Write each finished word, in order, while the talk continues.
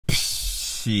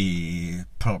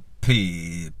People.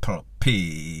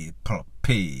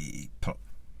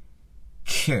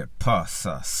 Que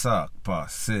pasa, sakpa,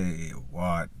 say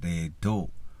what they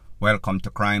do. Welcome to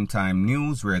Crime Time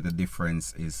News, where the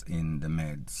difference is in the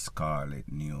meds. Call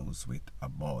it news with a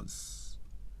buzz.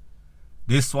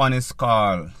 This one is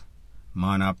called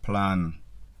Man a Plan,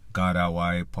 Gotta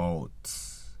Wipe Out.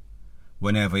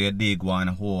 Whenever you dig one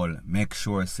hole, make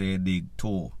sure say dig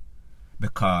two.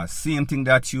 Because same thing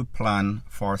that you plan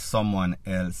for someone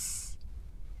else,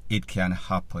 it can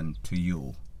happen to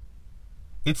you.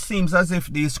 It seems as if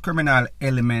these criminal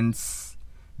elements,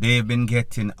 they've been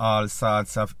getting all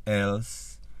sorts of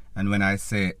L's. And when I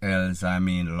say L's, I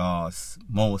mean loss.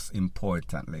 Most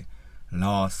importantly,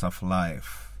 loss of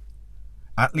life.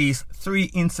 At least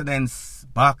 3 incidents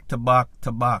back to back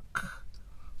to back.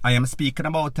 I am speaking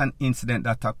about an incident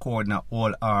that occurred in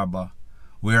Old Harbor,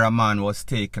 where a man was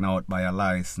taken out by a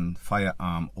licensed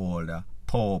firearm holder,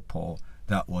 Popo,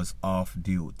 that was off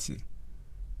duty.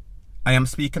 I am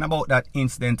speaking about that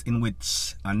incident in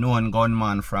which a known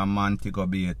gunman from Montego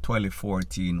Bay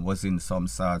 2014 was in some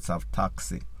sorts of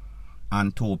taxi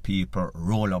and 2 people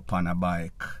roll up on a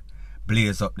bike,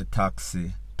 blaze up the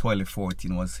taxi.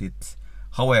 2014 was hit.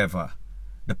 However,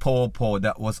 the Popo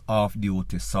that was off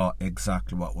duty saw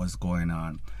exactly what was going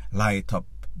on. Light up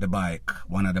the bike,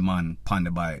 one of the man on the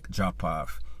bike, drop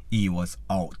off. He was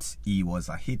out. He was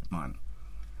a hitman.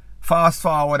 Fast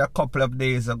forward a couple of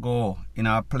days ago in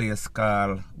a place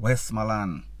called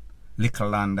Westmoreland, Little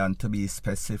London to be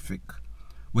specific.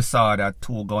 We saw that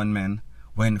 2 gunmen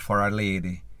went for a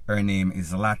lady. Her name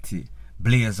is Lottie.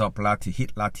 Blaze up Lottie,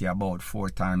 hit Lottie about 4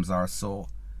 times or so.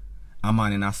 A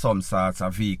man in some sorts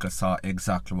of vehicle saw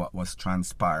exactly what was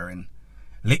transpiring.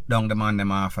 Lick down the man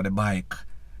them off of the bike.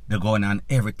 The gun and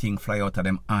everything fly out of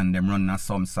them and them run in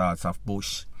some sorts of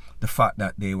bush. The fact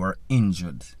that they were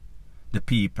injured. The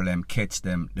people them catch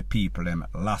them, the people them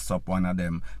lost up one of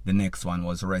them. The next one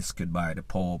was rescued by the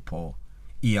Popo.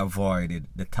 He avoided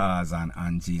the Tarzan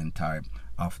and Jane type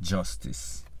of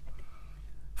justice.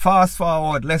 Fast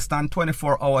forward less than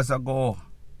 24 hours ago,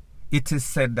 it is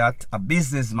said that a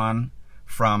businessman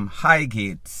from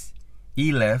Highgate,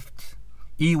 he left,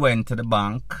 he went to the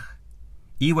bank.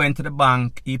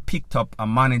 He picked up a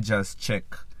manager's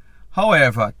check.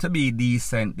 However, to be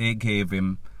decent, they gave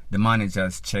him the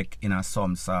manager's check in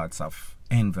some sorts of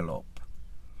envelope.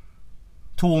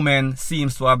 2 men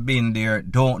seems to have been there.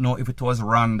 Don't know if it was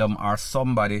random or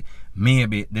somebody,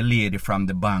 maybe the lady from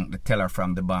the bank, the teller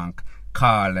from the bank,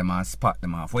 called them and spot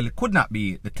them off. Well, it could not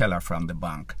be the teller from the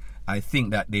bank. I think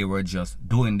that they were just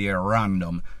doing their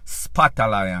random spot a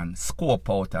lion, scope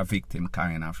out a victim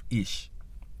kind of ish.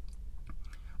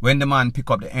 When the man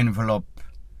picked up the envelope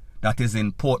that is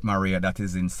in Port Maria, that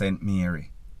is in St.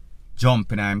 Mary,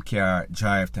 jump in his car,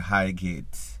 drive to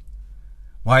Highgate.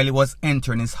 While he was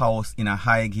entering his house in a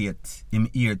Highgate, him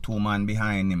hear 2 men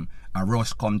behind him. A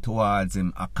rush come towards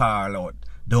him, a call out.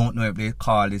 Don't know if they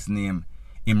call his name.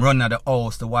 Him run out the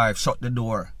house, the wife shut the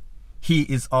door. He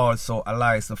is also a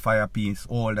licensed firepiece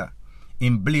holder.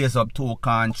 Him blaze up 2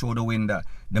 cans through the window.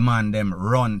 The man them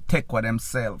run, take with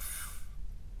himself.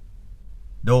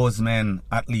 Those men,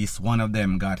 at least one of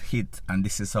them got hit, and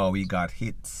this is how he got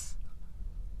hit.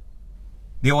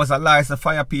 There was a licensed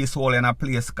firepiece holder in a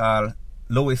place called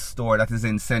Lewis Store that is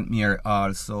in St. Mary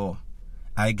also.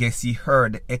 I guess he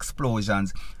heard the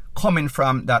explosions coming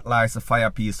from that licensed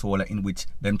firepiece holder in which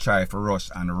them try to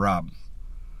rush and rob.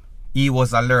 He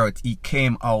was alert. He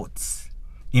came out.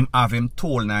 Him have him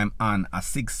tool in him and a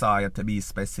 6 Sawyer to be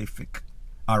specific.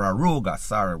 Or a Ruger,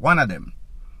 sorry, one of them.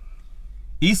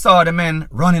 He saw the men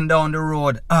running down the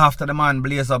road. After the man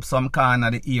blaze up some can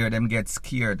of the ear, them get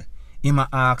scared. Him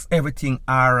asked everything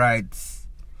alright.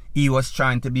 He was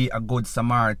trying to be a good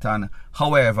Samaritan.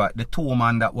 However, the 2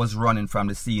 men that was running from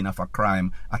the scene of a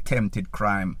crime, attempted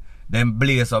crime, them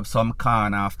blaze up some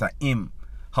can after him.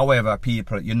 However,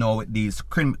 people, you know, with these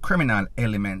criminal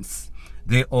elements,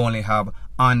 they only have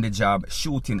on-the-job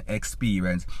shooting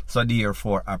experience. So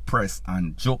therefore, a press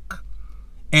and joke.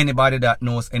 Anybody that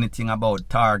knows anything about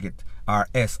target or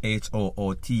SHOOTING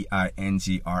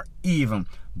or even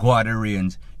go at the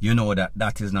range, you know that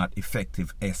that is not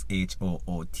effective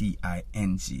SHOOTING.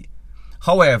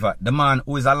 However, the man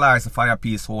who is a licensed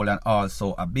firepiece holder and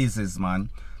also a businessman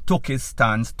took his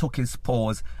stance, took his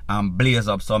pose and blazed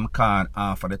up some can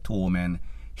after the 2 men,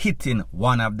 hitting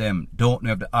one of them. Don't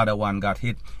know if the other one got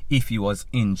hit, if he was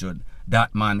injured.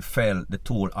 That man fell, the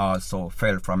tool also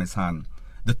fell from his hand.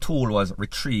 The tool was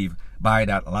retrieved by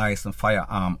that licensed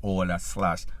firearm holder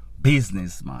 /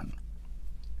 businessman.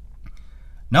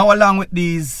 Now, along with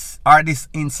this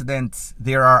incident,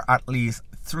 there are at least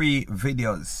 3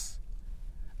 videos.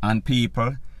 And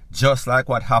people, just like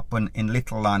what happened in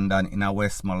Little London in a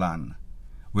Westmoreland,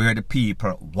 where the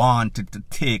people wanted to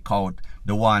take out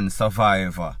the one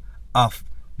survivor of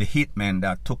the hitmen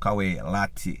that took away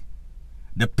Lottie.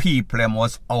 The people them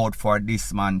was out for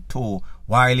this man too,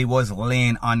 while he was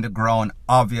laying on the ground.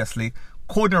 Obviously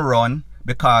couldn't run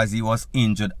because he was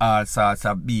injured, all sorts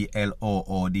of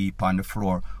BLOOD on the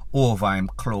floor over him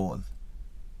clothes.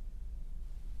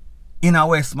 In a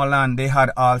Westmoreland, they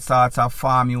had all sorts of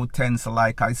farm utensils.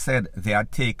 Like I said, they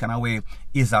had taken away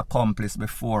his accomplice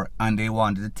before, and they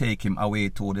wanted to take him away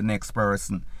to the next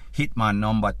person, hitman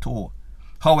number 2.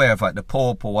 However, the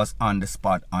Popo was on the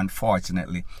spot,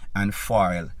 unfortunately, and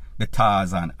foiled the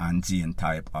Tarzan and Jane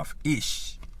type of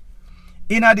ish.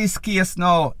 In this case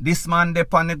now, this man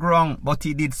deep on the ground, but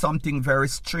he did something very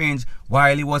strange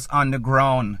while he was on the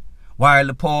ground. While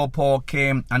the Popo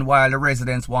came and while the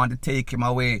residents wanted to take him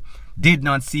away, did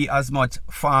not see as much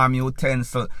farm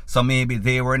utensil, so maybe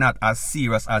they were not as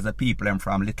serious as the people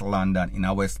from Little London in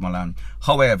a Westmoreland.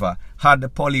 However, had the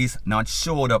police not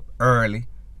showed up early,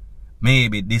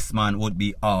 maybe this man would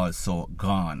be also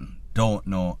gone. Don't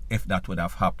know if that would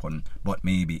have happened, but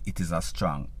maybe it is a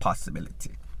strong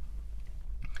possibility.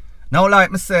 Now,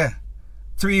 like me say,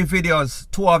 3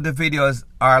 videos, 2 of the videos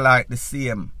are like the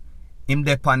same. Him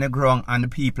dep on the ground and the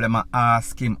people them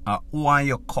ask him, who are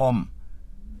you come?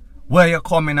 Where you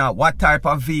coming at? What type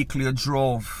of vehicle you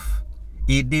drove?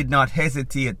 He did not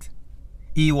hesitate.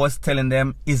 He was telling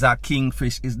them, is a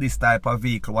Kingfish, is this type of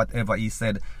vehicle, whatever he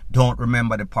said. Don't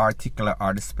remember the particular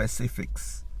or the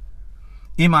specifics.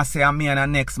 He must say, me and the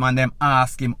next man, them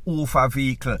ask him, who for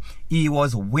vehicle? He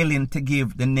was willing to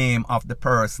give the name of the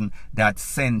person that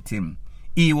sent him.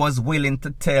 He was willing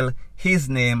to tell his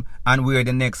name and where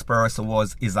the next person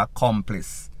was, his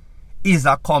accomplice. His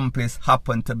accomplice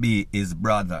happened to be his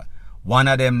brother. One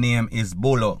of them name is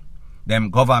BULLU.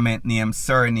 Them government name,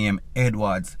 surname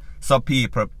Edwards. So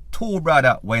people, 2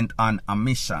 brothers went on a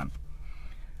mission.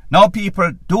 Now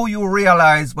people, do you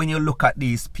realize when you look at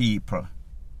these people,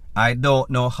 I don't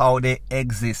know how they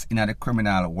exist in the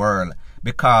criminal world,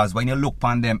 because when you look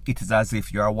upon them, it is as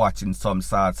if you are watching some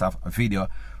sorts of video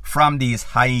from these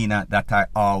hyenas that I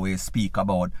always speak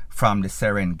about from the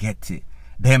Serengeti.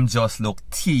 Them just look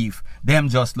thief. Them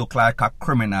just look like a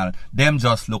criminal. Them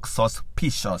just look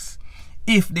suspicious.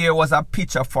 If there was a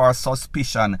picture for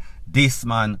suspicion, this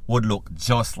man would look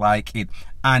just like it.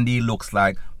 And he looks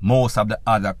like most of the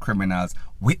other criminals,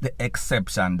 with the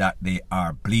exception that they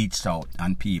are bleached out.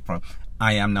 And people,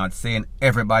 I am not saying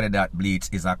everybody that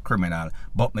bleached is a criminal,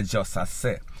 but me just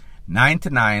say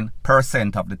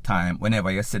 99% of the time,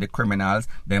 whenever you see the criminals,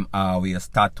 them always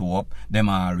tattoo up, them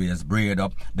always braid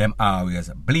up, them always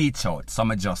bleach out. So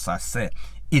I just say,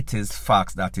 it is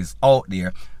facts that is out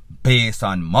there based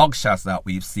on mugshots that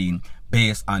we've seen,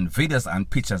 based on videos and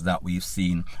pictures that we've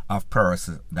seen of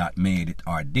persons that made it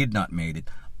or did not made it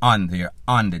on their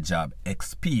on-the-job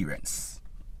experience.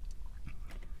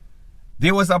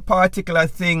 There was a particular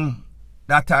thing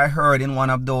that I heard in one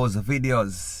of those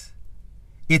videos.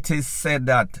 It is said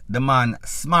that the man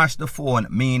smashed the phone,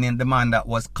 meaning the man that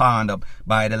was conned up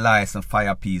by the license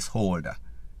firepiece holder.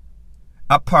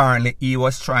 Apparently, he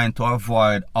was trying to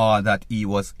avoid all that he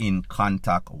was in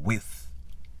contact with.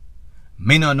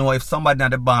 Me no know if somebody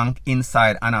at the bank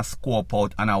inside and a scope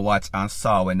out and a watch and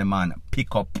saw when the man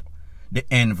pick up the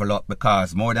envelope,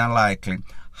 because more than likely,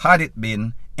 had it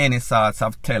been any sorts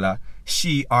of teller,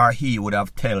 she or he would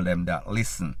have told them that,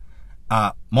 listen,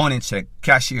 money check,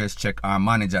 cashier's check or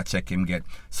manager check him get,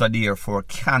 so therefore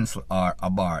cancel or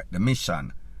abort the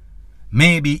mission.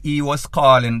 Maybe he was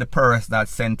calling the person that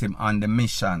sent him on the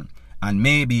mission, and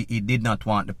maybe he did not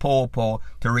want the Popo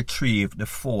to retrieve the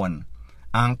phone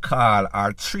and call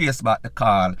or trace back the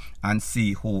call and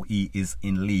see who he is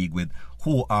in league with,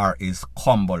 who are his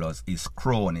cumberos, his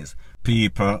cronies.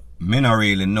 People, me not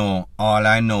really know. All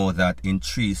I know that in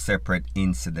 3 separate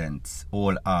incidents,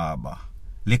 Old Harbour,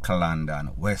 Little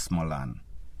London, Westmoreland,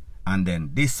 and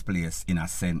then this place in a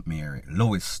St. Mary,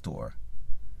 Lewis store,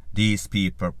 these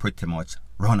people pretty much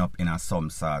run up in some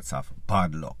sorts of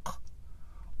bad luck.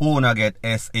 Owner get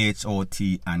SHOT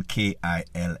and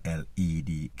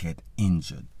KILLED get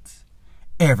injured.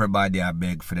 Everybody a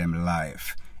beg for them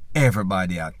life.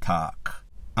 Everybody a talk.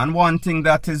 And one thing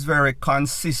that is very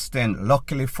consistent,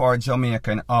 luckily for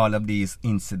Jamaica in all of these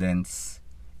incidents,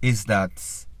 is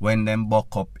that when them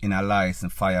buck up in a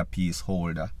license firepiece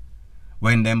holder,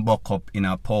 when them buck up in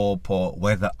a Popo,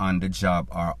 whether on the job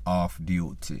or off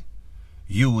duty,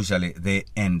 usually they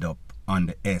end up on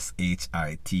the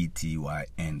SHITTY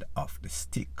end of the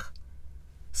stick.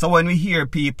 So when we hear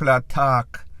people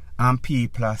talk And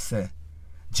people say,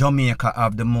 Jamaica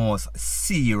have the most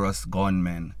serious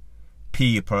gunmen.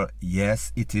 People,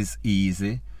 yes, it is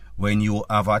easy when you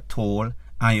have a toll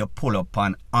and you pull up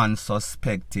on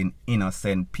unsuspecting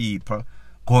innocent people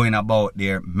going about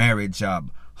their merry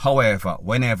job. However,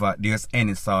 whenever there's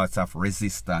any sort of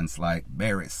resistance like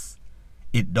berries,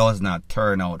 it does not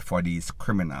turn out for these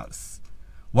criminals.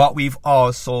 What we've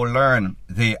also learned,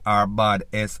 they are bad,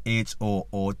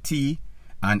 SHOOT,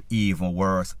 and even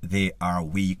worse, they are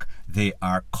weak, they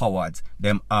are cowards.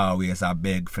 Them always a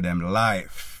beg for them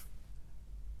life.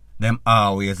 Them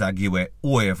always a give away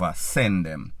whoever send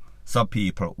them. So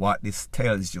people, what this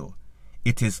tells you,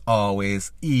 it is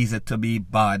always easy to be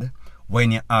bad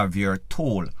when you have your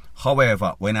tool.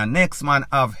 However, when a next man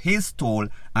have his tool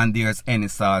and there's any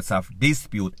sorts of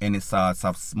dispute, any sorts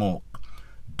of smoke,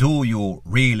 do you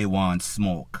really want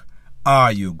smoke?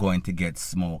 Are you going to get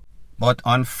smoke? But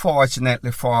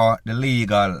unfortunately for the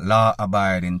legal,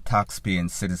 law-abiding, tax-paying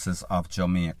citizens of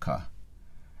Jamaica,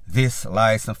 this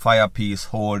licensed firepiece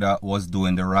holder was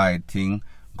doing the right thing,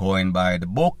 going by the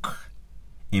book.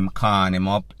 Him can him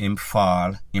up, him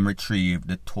fall, him retrieve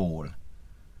the toll.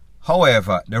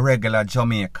 However, the regular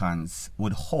Jamaicans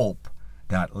would hope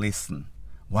that, listen,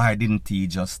 why didn't he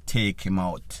just take him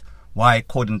out? Why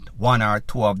couldn't one or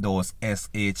two of those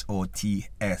SHOTS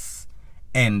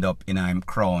end up in him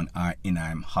crown or in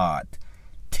him heart?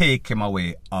 Take him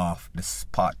away off the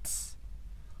spots.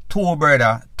 Two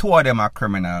brother, two of them are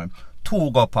criminal, two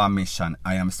go up on mission.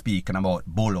 I am speaking about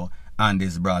BULLU and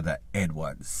his brother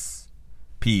Edwards.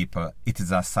 People, it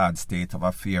is a sad state of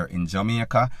affair in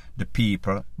Jamaica. The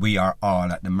people, we are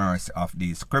all at the mercy of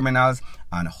these criminals,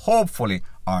 and hopefully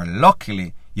or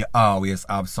luckily you always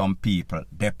have some people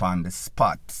dep on the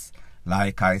spots.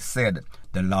 Like I said,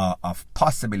 the law of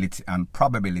possibility and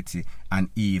probability and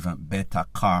even better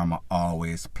karma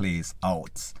always plays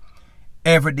out.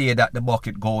 Every day that the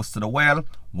bucket goes to the well,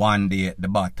 one day the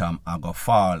bottom are going to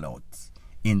fall out.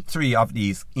 In 3 of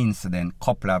these incidents,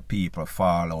 couple of people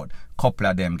fall out, couple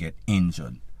of them get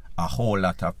injured. A whole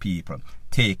lot of people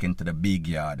taken to the big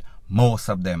yard. Most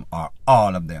of them or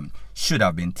all of them should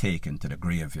have been taken to the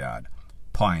graveyard.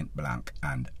 Point blank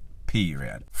and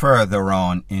period. Further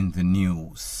on in the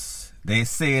news, they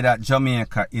say that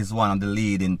Jamaica is one of the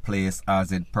leading places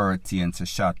as it pertains to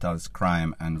shatters,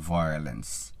 crime and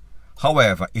violence.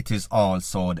 However, it is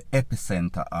also the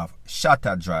epicenter of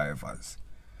shatter drivers.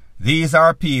 These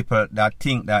are people that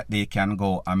think that they can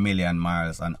go 1,000,000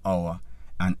 miles an hour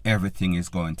and everything is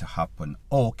going to happen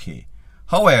okay.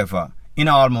 However, in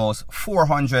almost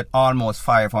 400, almost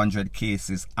 500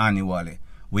 cases annually,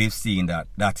 we've seen that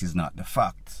that is not the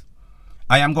fact.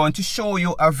 I am going to show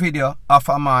you a video of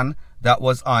a man that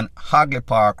was on Hagley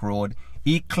Park Road.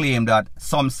 He claimed that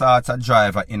some sort of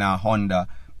driver in a Honda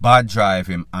bad drive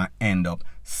him and end up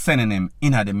sending him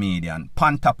in at the median,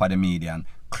 on top of the median,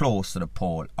 close to the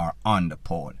pole or on the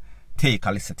pole. Take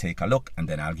a listen, take a look, and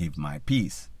then I'll give my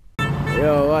piece.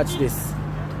 Yo, watch this.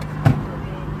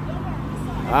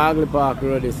 Hagley Park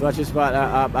Road this. Watch this part.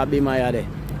 I be my there.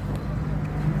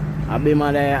 I be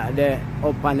my there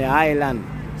up on the island.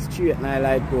 Straight in the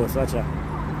light post. Watch it.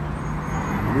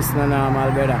 This is not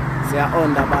normal, brother. See, I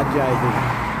under bad driving.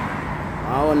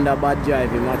 I under bad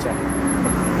driving. Watch it.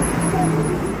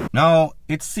 Now,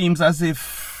 it seems as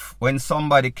if when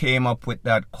somebody came up with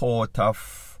that quote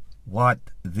of what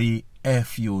the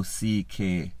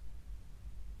FUCK,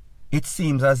 it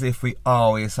seems as if we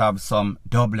always have some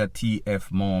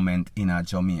WTF moment in a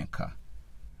Jamaica.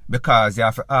 Because you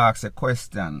have to ask a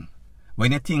question.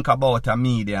 When you think about a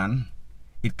median,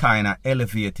 it kind of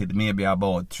elevated maybe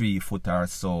about 3 foot or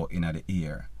so in the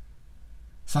air.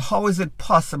 So how is it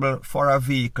possible for a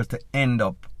vehicle to end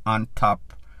up on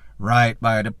top right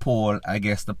by the pole? I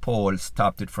guess the pole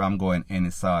stopped it from going any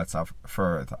sorts of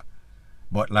further.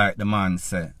 But like the man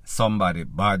said, somebody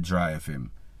bad drive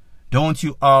him. Don't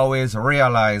you always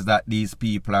realize that these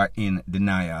people are in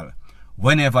denial?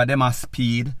 Whenever them are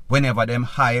speed, whenever them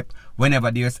hype,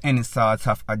 whenever there's any sort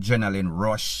of adrenaline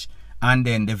rush, and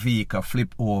then the vehicle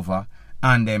flip over,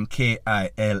 and them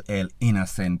KILL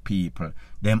innocent people,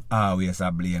 them always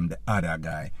blame the other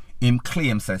guy. Him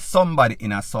claims that somebody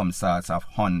in a some sort of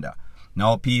Honda.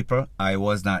 Now people, I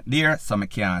was not there, so I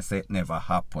can't say it never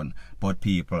happened. But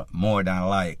people, more than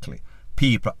likely,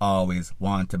 people always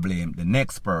want to blame the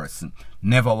next person.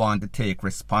 Never want to take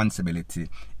responsibility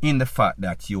in the fact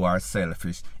that you are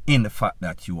selfish, in the fact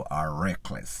that you are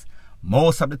reckless.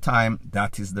 Most of the time,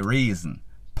 that is the reason.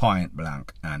 Point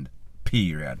blank and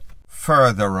period.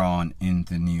 Further on in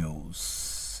the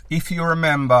news, if you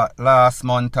remember last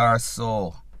month or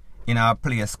so, in a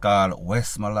place called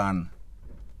Westmoreland,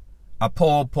 A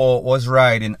po-po was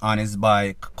riding on his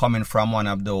bike coming from one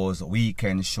of those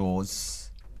weekend shows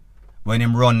when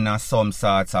him running on some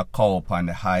sorts of cow on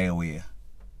the highway.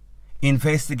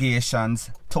 Investigations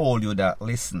told you that,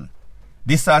 listen,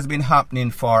 this has been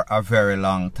happening for a very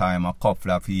long time, a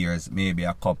couple of years, maybe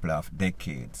a couple of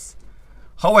decades.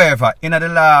 However, in the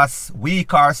last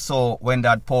week or so, when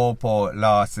that po-po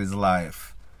lost his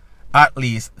life, at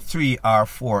least 3 or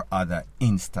 4 other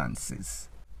instances,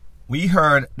 we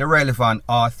heard the relevant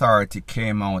authority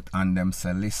came out and them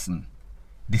say, listen,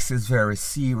 this is very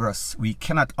serious. We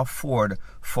cannot afford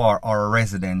for our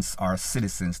residents, our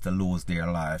citizens to lose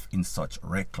their life in such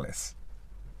reckless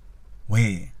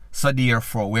way. So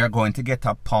therefore, we are going to get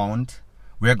a pound.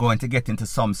 We are going to get into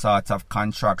some sort of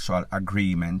contractual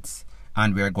agreements,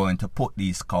 and we are going to put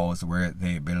these cows where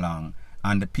they belong.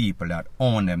 And the people that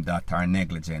own them that are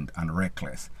negligent and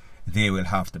reckless, they will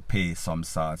have to pay some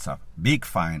sorts of big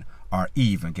fine or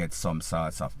even get some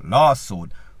sorts of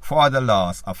lawsuit for the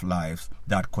loss of lives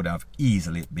that could have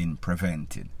easily been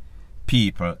prevented.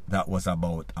 People, that was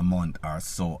about a month or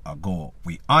so ago.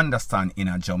 We understand in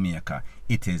Jamaica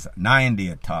it is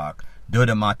 9-day talk. Do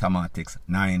the mathematics,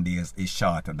 9 days is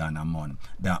shorter than a month.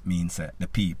 That means the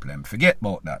people, forget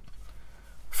about that.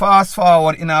 Fast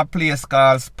forward in a place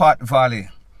called Spot Valley,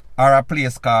 or a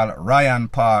place called Ryan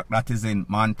Park, that is in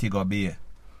Montego Bay.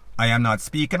 I am not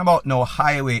speaking about no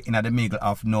highway in the middle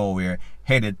of nowhere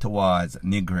headed towards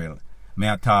Negril.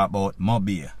 May I talk about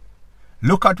Mobile.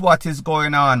 Look at what is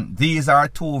going on. These are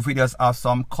 2 videos of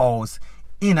some cows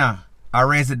in a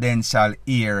residential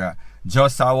area.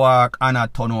 Just a walk and a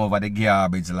turn over the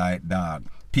garbage like dog.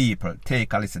 People,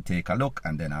 take a listen, take a look,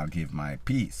 and then I'll give my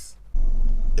piece.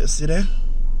 You see there?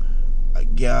 A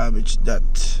garbage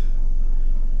that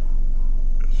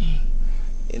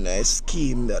in a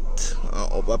scheme that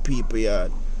over people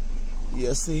yard.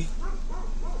 You see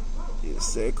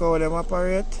how them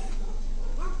operate?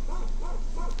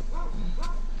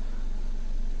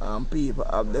 And people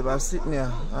have them sitting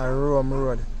here on Rome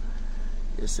Road.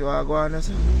 You see what I go on there?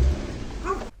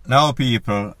 Now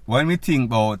people, when we think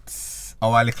about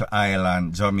our little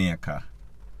island, Jamaica,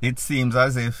 it seems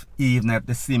as if even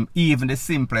the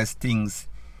simplest things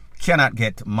cannot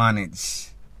get managed.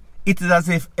 It is as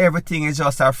if everything is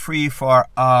just a free for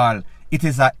all. It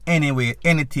is a anyway,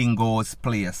 anything goes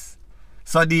place.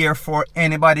 So therefore,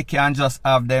 anybody can just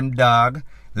have them dog,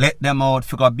 let them out,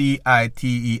 figure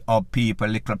BITE up people,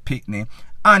 little picnic.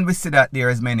 And we see that there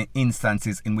is many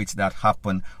instances in which that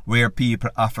happen, where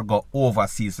people have to go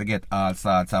overseas to get all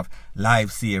sorts of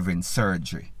life-saving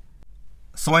surgery.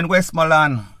 So in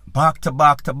Westmoreland, back to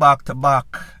back,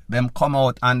 them come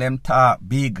out and them talk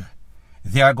big.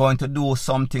 They are going to do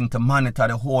something to monitor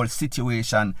the whole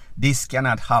situation. This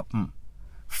cannot happen.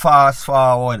 Fast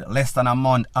forward, less than a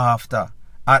month after,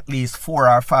 at least 4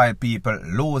 or 5 people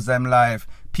lose them life.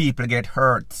 People get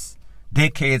hurt.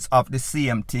 Decades of the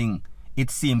same thing.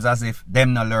 It seems as if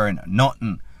them no learn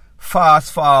nothing.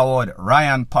 Fast forward,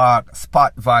 Ryan Park,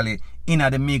 Spot Valley, in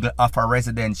the middle of a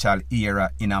residential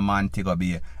area in a Montego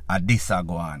Bay, a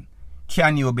disaguan.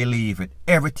 Can you believe it?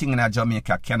 Everything in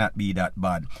Jamaica cannot be that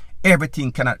bad.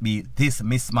 Everything cannot be this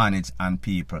mismanaged, and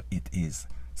people, it is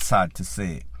sad to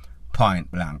say,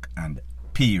 point blank and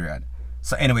period.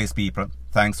 So anyways people,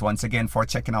 thanks once again for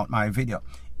checking out my video.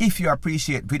 If you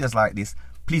appreciate videos like this,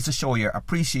 please show your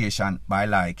appreciation by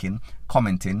liking,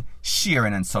 commenting,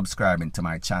 sharing and subscribing to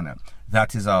my channel.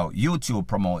 That is how YouTube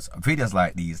promotes videos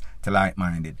like these to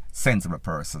like-minded, sensible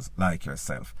persons like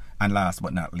yourself. And last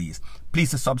but not least,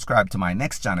 please subscribe to my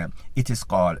next channel. It is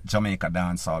called Jamaica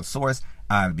Dancehall Source.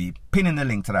 I'll be pinning the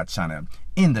link to that channel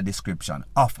in the description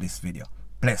of this video.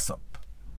 Bless up.